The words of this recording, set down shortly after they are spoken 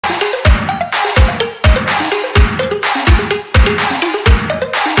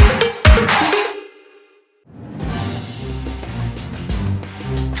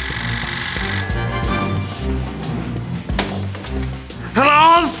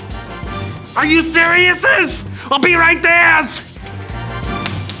Are you serious? I'll be right there.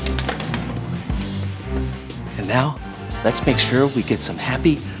 And now, let's make sure we get some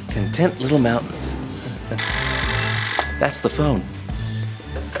happy, content little mountains. That's the phone.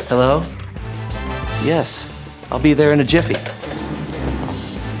 Hello? Yes, I'll be there in a jiffy.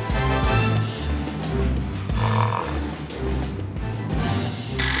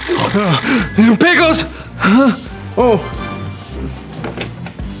 Pickles! Oh.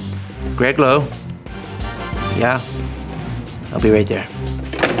 Greg Lowe? Yeah, I'll be right there.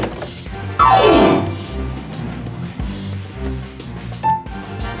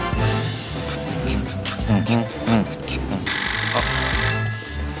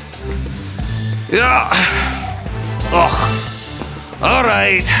 Yeah. Oh. All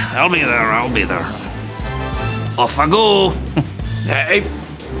right. I'll be there. Off I go. Hey.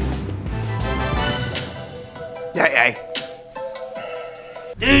 Hey.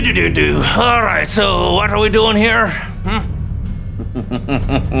 Do. All right, so what are we doing here?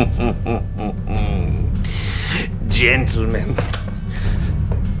 Gentlemen,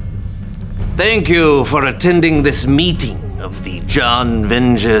 thank you for attending this meeting of the John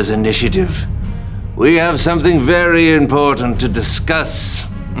Vengers Initiative. We have something very important to discuss.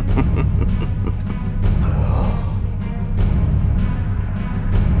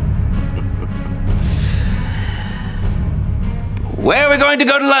 Where are we going to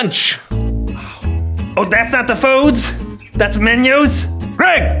go to lunch? Oh, that's not the foods? That's menus?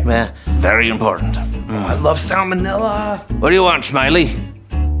 Greg! Yeah. Very important. I love salmonella. What do you want, Smiley?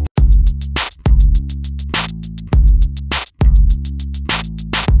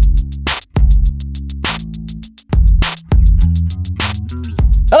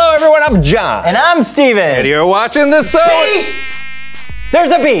 Hello everyone, I'm John. And I'm Steven. And you're watching the show. Bee! There's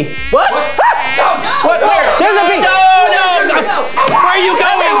a bee. What? What? Where? There's a bee. No. Where are you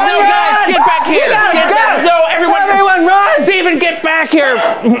going? No, guys, get back here. No, everyone run. Steven, get back here.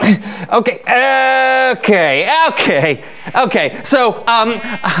 Okay. So,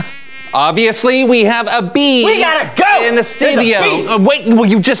 obviously we have a bee. We gotta go in the studio. Wait, will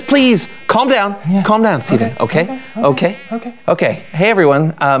you just please calm down? Yeah. Calm down, Steven. Okay. Hey,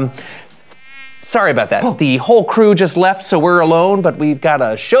 everyone. Sorry about that. The whole crew just left, so we're alone, but we've got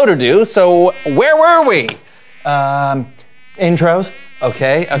a show to do. So where were we? Intros.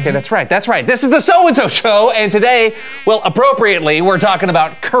 Okay, that's right. This is the So-and-So Show, and today, well, appropriately, we're talking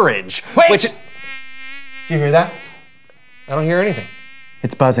about courage. Wait! Do you hear that? I don't hear anything.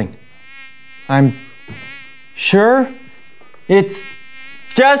 It's buzzing. I'm sure it's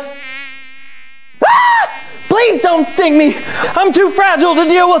just... Ah! Please don't sting me! I'm too fragile to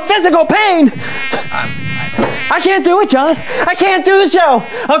deal with physical pain! I can't do it, John. I can't do the show,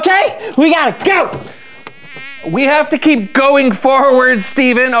 okay? We gotta go! We have to keep going forward,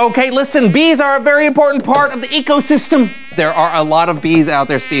 Steven, okay? Listen, bees are a very important part of the ecosystem. There are a lot of bees out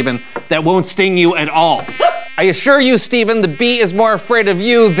there, Steven, that won't sting you at all. I assure you, Steven, the bee is more afraid of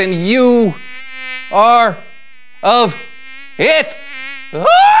you than you are of it.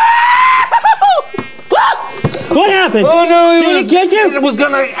 What happened? Oh no, did it get you? It was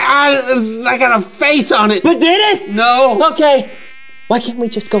gonna, I got a face on it. But did it? No. Okay. Why can't we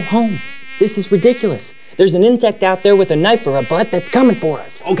just go home? This is ridiculous. There's an insect out there with a knife or a butt that's coming for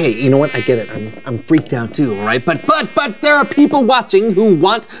us. Okay, you know what? I get it. I'm freaked out too, all right? But there are people watching who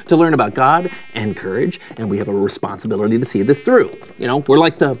want to learn about God and courage, and we have a responsibility to see this through. You know, we're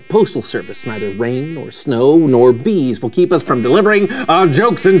like the postal service. Neither rain nor snow nor bees will keep us from delivering our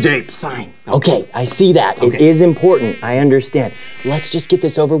jokes and japes. Fine. Okay, I see that. Okay. It is important. I understand. Let's just get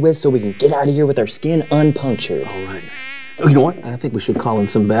this over with so we can get out of here with our skin unpunctured. All right. Oh, you know what? I think we should call in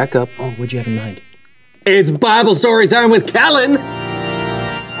some backup. Oh, what'd you have in mind? It's Bible story time with Callan.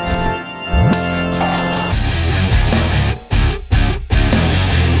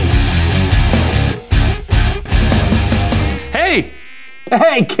 Hey!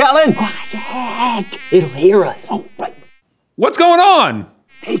 Hey, Callan. Quiet. It'll hear us. Oh, right. What's going on?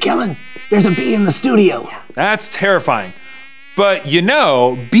 Hey, Callan. There's a bee in the studio. That's terrifying. But you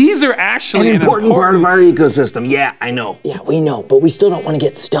know, bees are actually an important part of our ecosystem. Yeah, I know. Yeah, we know, but we still don't want to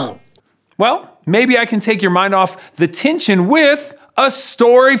get stung. Well, maybe I can take your mind off the tension with a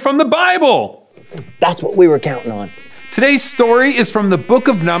story from the Bible. That's what we were counting on. Today's story is from the book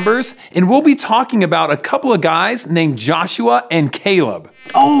of Numbers, and we'll be talking about a couple of guys named Joshua and Caleb.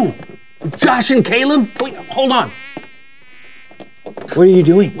 Oh, Josh and Caleb? Wait, hold on. What are you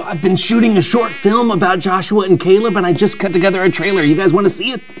doing? Well, I've been shooting a short film about Joshua and Caleb, and I just cut together a trailer. You guys want to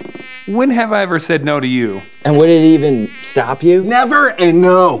see it? When have I ever said no to you? And would it even stop you? Never and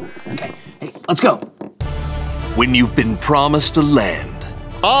no. Okay, hey, let's go. When you've been promised a land,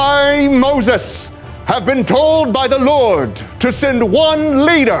 I, Moses, have been told by the Lord to send one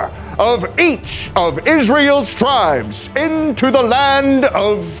leader of each of Israel's tribes into the land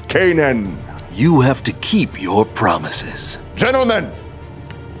of Canaan. You have to keep your promises. Gentlemen,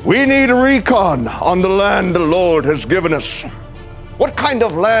 we need a recon on the land the Lord has given us. What kind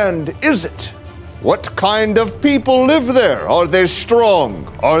of land is it? What kind of people live there? Are they strong?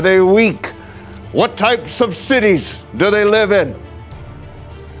 Are they weak? What types of cities do they live in?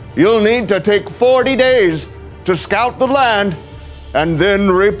 You'll need to take 40 days to scout the land and then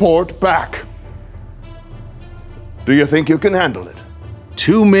report back. Do you think you can handle it?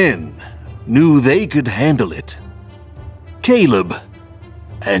 2 men knew they could handle it. Caleb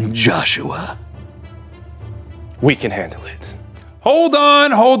and Joshua. We can handle it. Hold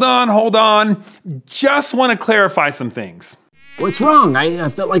on. Just want to clarify some things. What's wrong? I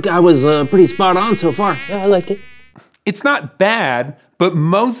felt like I was pretty spot on so far. Yeah, I like it. It's not bad, but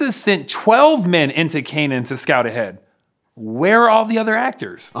Moses sent 12 men into Canaan to scout ahead. Where are all the other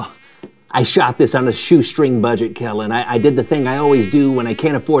actors? Oh, I shot this on a shoestring budget, Kellen. I did the thing I always do when I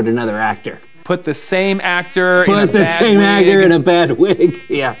can't afford another actor. Put the same actor in a Put the bad same wig. actor in a bad wig.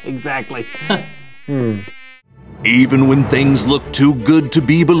 Yeah, exactly. Even when things look too good to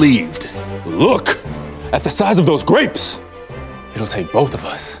be believed. Look at the size of those grapes. It'll take both of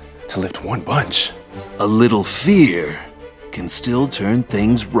us to lift one bunch. A little fear can still turn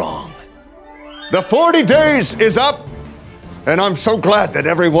things wrong. The 40 days is up, and I'm so glad that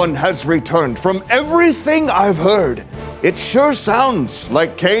everyone has returned. From everything I've heard, it sure sounds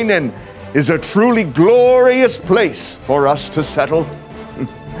like Canaan is a truly glorious place for us to settle.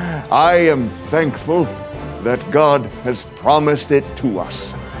 I am thankful that God has promised it to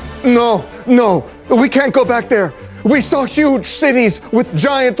us. No, we can't go back there. We saw huge cities with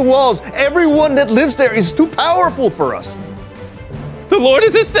giant walls. Everyone that lives there is too powerful for us. The Lord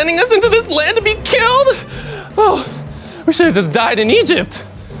is just sending us into this land to be killed? Oh, we should have just died in Egypt.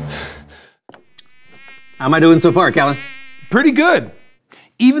 How am I doing so far, Kellen? Pretty good.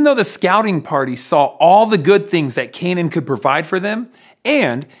 Even though the scouting party saw all the good things that Canaan could provide for them,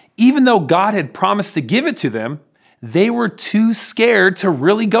 and even though God had promised to give it to them, they were too scared to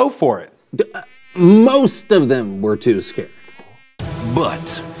really go for it. Most of them were too scared. But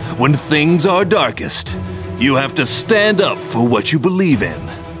when things are darkest, you have to stand up for what you believe in.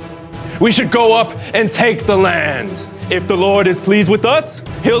 We should go up and take the land. If the Lord is pleased with us,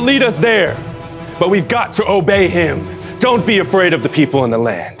 he'll lead us there. But we've got to obey him. Don't be afraid of the people in the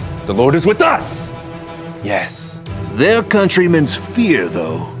land. The Lord is with us. Yes. Their countrymen's fear,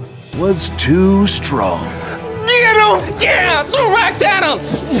 though, was too strong. Get him! Yeah! Throw rocks at him!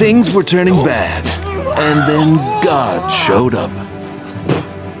 Things were turning bad, and then God showed up.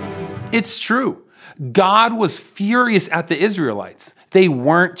 It's true. God was furious at the Israelites. They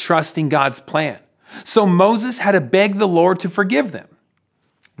weren't trusting God's plan. So Moses had to beg the Lord to forgive them.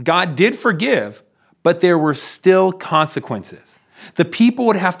 God did forgive, but there were still consequences. The people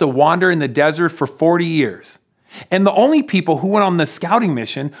would have to wander in the desert for 40 years. And the only people who went on the scouting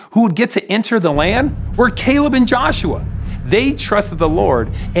mission who would get to enter the land were Caleb and Joshua. They trusted the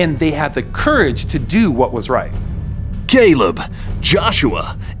Lord, and they had the courage to do what was right. Caleb,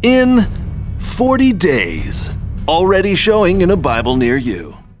 Joshua, in 40 days. Already showing in a Bible near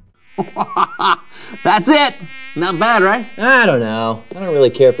you. That's it. Not bad, right? I don't know. I don't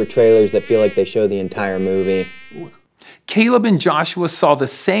really care for trailers that feel like they show the entire movie. Caleb and Joshua saw the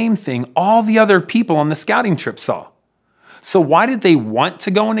same thing all the other people on the scouting trip saw. So why did they want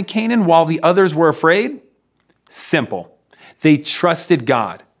to go into Canaan while the others were afraid? Simple. They trusted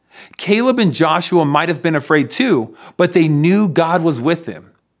God. Caleb and Joshua might have been afraid too, but they knew God was with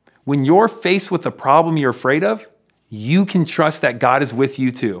them. When you're faced with a problem you're afraid of, you can trust that God is with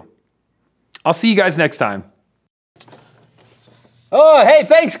you too. I'll see you guys next time. Oh, hey,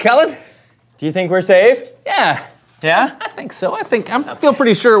 thanks, Kellen. Do you think we're safe? Yeah. Yeah? I think so. I feel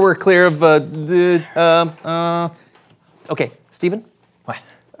pretty sure we're clear of Okay, Stephen. What?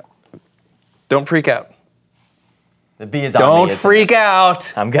 Don't freak out. The bee is on me. Don't freak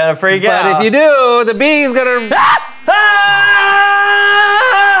out. I'm gonna freak out. But if you do, the bee's gonna.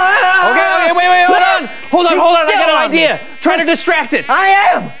 Okay, wait, hold on. I got an idea. Try to distract it. I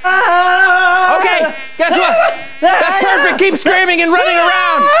am. Okay, guess what? That's perfect. Keep screaming and running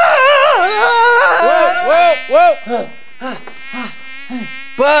around. Whoa.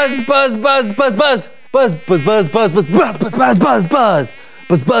 Buzz.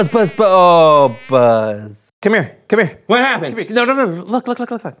 Oh, Buzz. Come here. What happened? No. Look.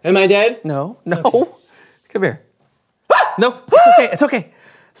 Am I dead? No. Come here. No, it's okay.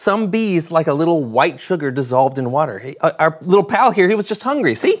 Some bees like a little white sugar dissolved in water. Our little pal here, he was just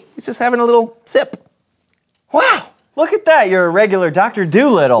hungry. See? He's just having a little sip. Wow, look at that. You're a regular Dr.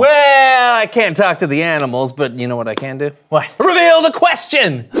 Doolittle. Well, I can't talk to the animals, but you know what I can do? What? Reveal the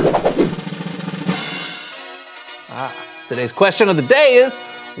question! Today's question of the day is,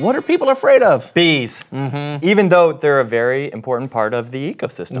 what are people afraid of? Bees. Mm-hmm. Even though they're a very important part of the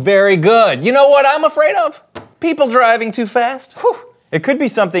ecosystem. Very good. You know what I'm afraid of? People driving too fast. Whew. It could be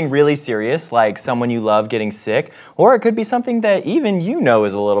something really serious, like someone you love getting sick, or it could be something that even you know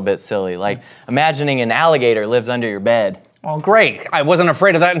is a little bit silly, like imagining an alligator lives under your bed. Oh, great. I wasn't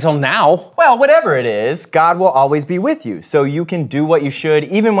afraid of that until now. Well, whatever it is, God will always be with you, so you can do what you should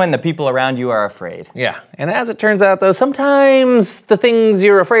even when the people around you are afraid. Yeah, and as it turns out though, sometimes the things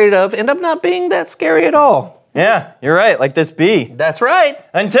you're afraid of end up not being that scary at all. Yeah, you're right, like this bee. That's right.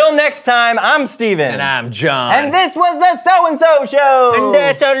 Until next time, I'm Steven. And I'm John. And this was the So-and-so Show. And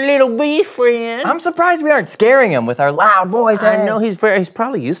that's our little bee friend. I'm surprised we aren't scaring him with our loud voices. I know he's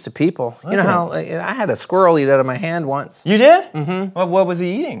probably used to people. You know how I had a squirrel eat out of my hand once. You did? Mm-hmm. What was he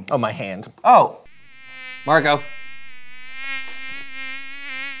eating? Oh, my hand. Oh. Marco.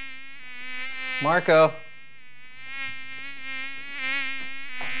 Marco.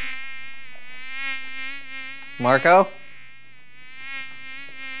 Marco?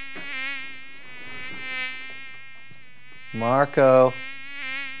 Marco?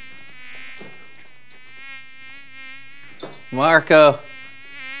 Marco?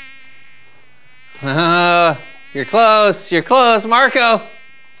 You're close, Marco!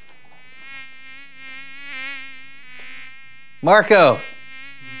 Marco!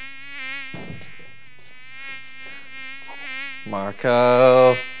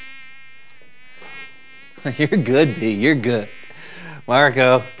 Marco? You're good, B. You're good.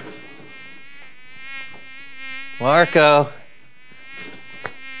 Marco. Marco.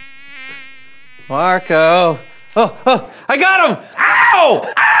 Marco. Oh, I got him!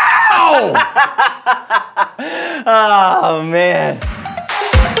 Ow! Ow! Oh, man.